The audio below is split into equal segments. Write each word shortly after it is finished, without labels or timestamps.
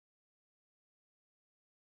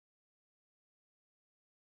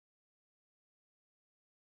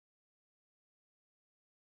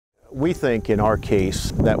We think in our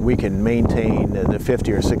case that we can maintain the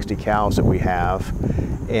 50 or 60 cows that we have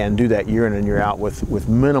and do that year in and year out with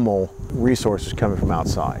minimal resources coming from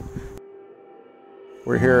outside.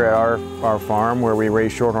 We're here at our farm where we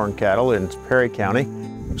raise shorthorn cattle in Perry County.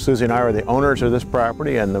 Susie and I are the owners of this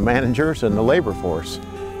property and the managers and the labor force.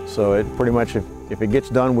 So it pretty much, if it gets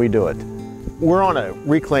done, we do it. We're on a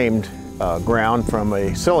reclaimed ground from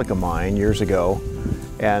a silica mine years ago.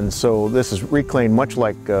 And so this is reclaimed much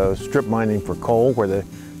like strip mining for coal, where the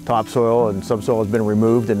topsoil and subsoil has been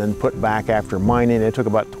removed and then put back after mining. It took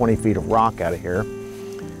about 20 feet of rock out of here.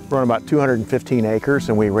 We're on about 215 acres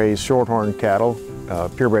and we raise shorthorn cattle,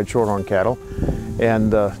 purebred shorthorn cattle.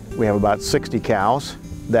 And we have about 60 cows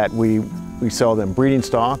that we sell them breeding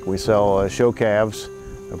stock. We sell show calves,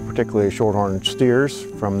 particularly shorthorn steers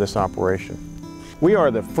from this operation. We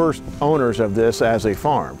are the first owners of this as a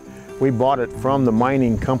farm. We bought it from the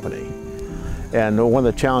mining company. And one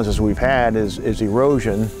of the challenges we've had is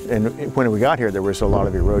erosion. And when we got here, there was a lot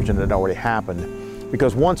of erosion that already happened.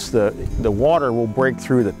 Because once the water will break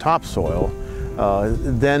through the topsoil,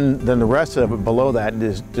 then the rest of it below that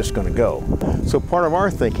is just going to go. So part of our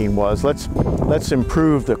thinking was let's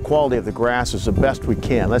improve the quality of the grasses the best we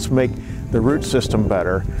can. Let's make the root system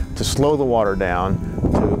better to slow the water down,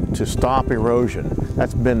 to stop erosion.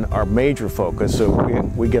 That's been our major focus. So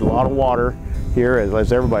we get a lot of water here,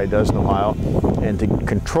 as everybody does in Ohio, and to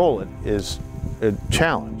control it is a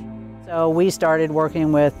challenge. So we started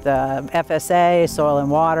working with FSA, Soil and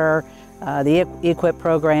Water, the EQIP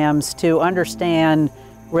programs to understand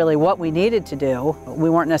really what we needed to do. We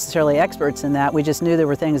weren't necessarily experts in that, we just knew there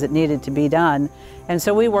were things that needed to be done. And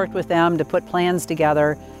so we worked with them to put plans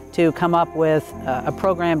together to come up with a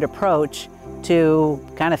programmed approach to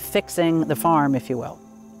kind of fixing the farm, if you will.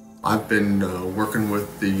 I've been working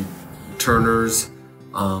with the Turners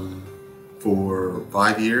for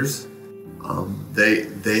 5 years.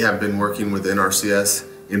 They have been working with NRCS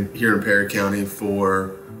here in Perry County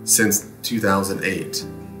since 2008.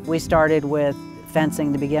 We started with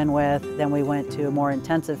fencing to begin with, then we went to more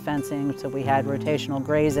intensive fencing, so we had rotational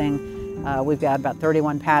grazing. We've got about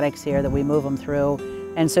 31 paddocks here that we move them through.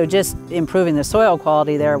 And so just improving the soil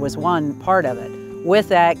quality there was one part of it. With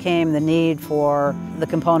that came the need for the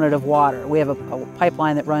component of water. We have a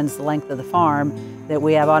pipeline that runs the length of the farm that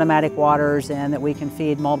we have automatic waters in that we can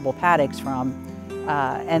feed multiple paddocks from.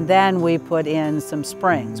 And then we put in some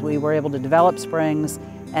springs. We were able to develop springs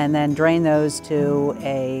and then drain those to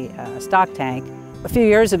a stock tank. A few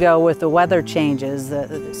years ago, with the weather changes,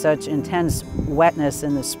 such intense wetness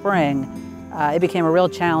in the spring, it became a real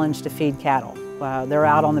challenge to feed cattle. They're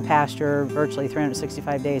out on the pasture virtually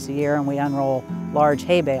 365 days a year, and we unroll large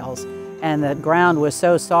hay bales. And the ground was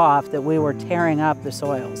so soft that we were tearing up the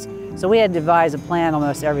soils. So we had to devise a plan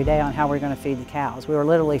almost every day on how we were going to feed the cows. We were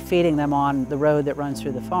literally feeding them on the road that runs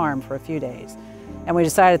through the farm for a few days. And we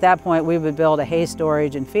decided at that point we would build a hay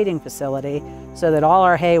storage and feeding facility so that all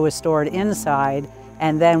our hay was stored inside,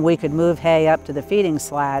 and then we could move hay up to the feeding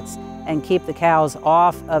slats and keep the cows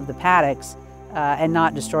off of the paddocks and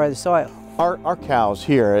not destroy the soil. Our cows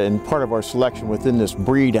here, and part of our selection within this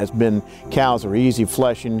breed has been cows that are easy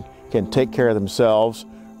fleshing, can take care of themselves,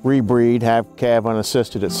 rebreed, have calf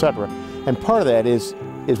unassisted, etc. And part of that is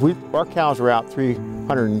our cows are out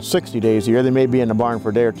 360 days a year. They may be in the barn for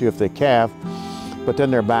a day or two if they calf, but then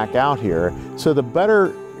they're back out here. So the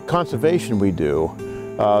better conservation we do,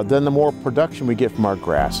 then the more production we get from our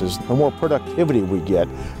grasses, the more productivity we get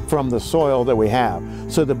from the soil that we have.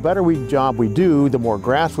 So the better job we do, the more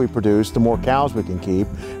grass we produce, the more cows we can keep,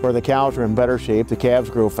 or the cows are in better shape, the calves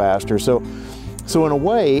grow faster. So in a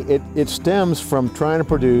way, it stems from trying to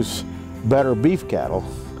produce better beef cattle.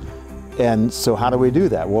 And so how do we do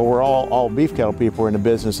that? Well, we're all beef cattle people. We're in the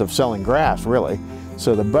business of selling grass, really.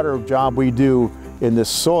 So the better job we do in this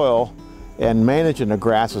soil and managing the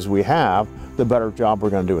grasses we have, the better job we're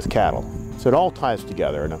going to do with cattle. So it all ties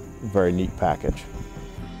together in a very neat package.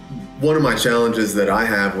 One of my challenges that I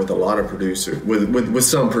have with a lot of producers, with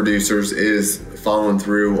some producers, is following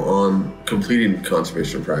through on completing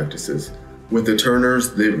conservation practices. With the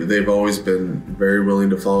Turners, they've always been very willing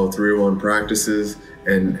to follow through on practices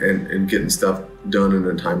and getting stuff done in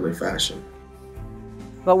a timely fashion.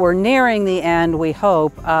 But we're nearing the end, we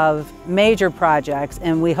hope, of major projects,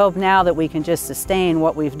 and we hope now that we can just sustain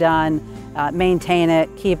what we've done, maintain it,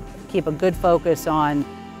 keep a good focus on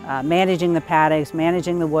managing the paddocks,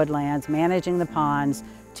 managing the woodlands, managing the ponds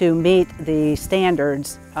to meet the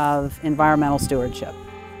standards of environmental stewardship.